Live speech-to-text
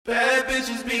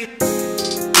bitches be.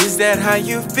 Is that how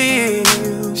you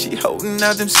feel? She holding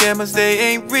out them scammers, they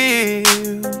ain't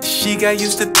real. She got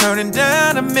used to turning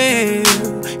down a meal,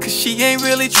 cause she ain't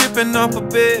really tripping off a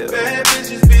bill. Bad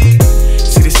bitches be.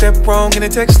 See, they stepped wrong and they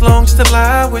text long just to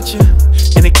lie with you,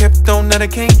 and they kept on that I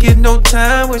can't get no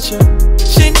time with you.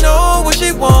 She know what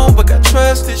she want, but got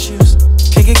trust issues,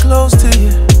 can't get close to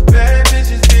you. Bad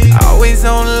bitches be. Always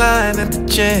online at the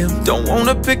gym, don't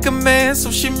wanna pick a man,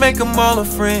 so she make them all her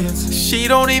friends. She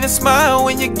don't even smile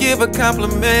when you give her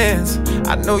compliments.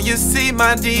 I know you see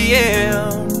my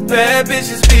DM. Bad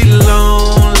bitches be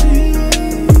lonely,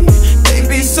 they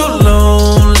be so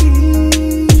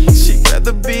lonely. She'd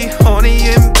rather be horny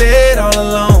in bed all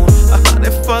alone.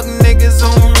 100 fuck niggas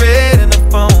on red in the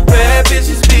phone. Bad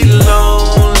bitches be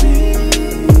lonely,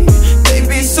 they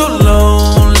be so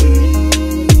lonely.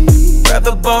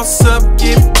 Rather boss up,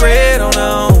 get bread on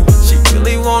her own. She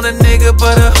really want a nigga,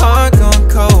 but her heart gone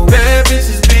cold. Bad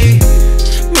bitches be.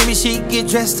 Maybe she get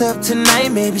dressed up tonight,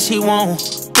 maybe she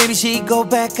won't. Maybe she go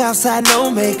back outside, no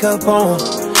makeup on,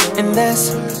 and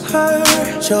that's her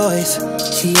choice.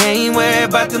 She ain't worried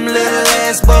about them little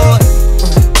ass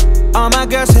boys. All my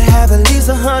girls should have at least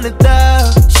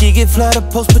 100,000. She get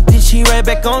flooded post, but then she right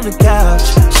back on the couch.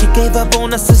 She gave up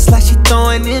on us just like she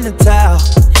throwing in the towel.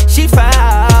 She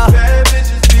foul,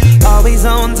 always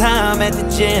on time at the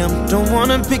gym. Don't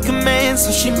wanna pick a man,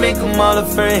 so she make them all her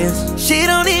friends. She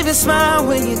don't even smile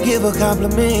when you give her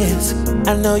compliments.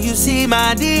 I know you see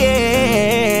my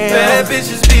DM. Bad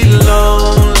bitches be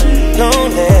lonely,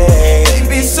 Lonely, they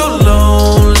be so lonely.